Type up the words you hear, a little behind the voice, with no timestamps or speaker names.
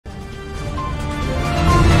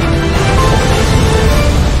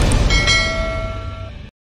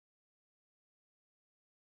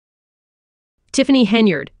Tiffany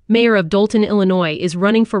Henyard, mayor of Dolton, Illinois, is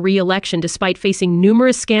running for re-election despite facing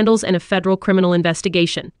numerous scandals and a federal criminal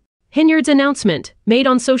investigation. Henyard's announcement, made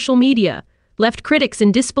on social media, left critics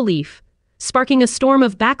in disbelief, sparking a storm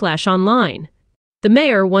of backlash online. The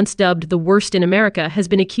mayor, once dubbed the worst in America, has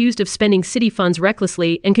been accused of spending city funds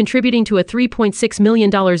recklessly and contributing to a $3.6 million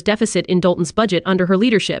deficit in Dolton's budget under her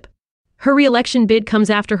leadership. Her re-election bid comes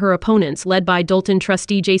after her opponents, led by Dolton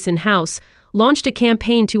Trustee Jason House, launched a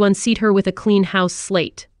campaign to unseat her with a clean house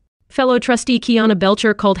slate. Fellow trustee Kiana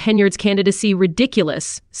Belcher called Henyard's candidacy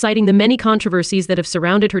ridiculous, citing the many controversies that have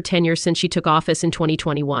surrounded her tenure since she took office in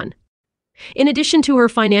 2021. In addition to her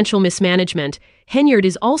financial mismanagement, Henyard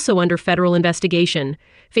is also under federal investigation,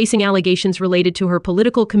 facing allegations related to her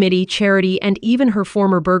political committee, charity, and even her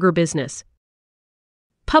former burger business.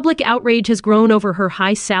 Public outrage has grown over her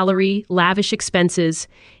high salary, lavish expenses,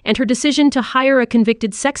 and her decision to hire a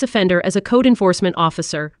convicted sex offender as a code enforcement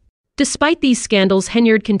officer. Despite these scandals,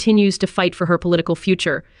 Henyard continues to fight for her political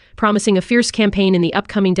future, promising a fierce campaign in the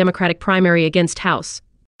upcoming Democratic primary against House.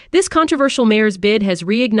 This controversial mayor's bid has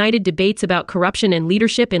reignited debates about corruption and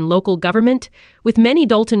leadership in local government, with many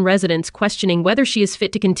Dolton residents questioning whether she is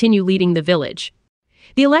fit to continue leading the village.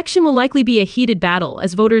 The election will likely be a heated battle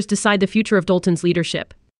as voters decide the future of Dolton's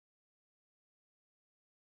leadership.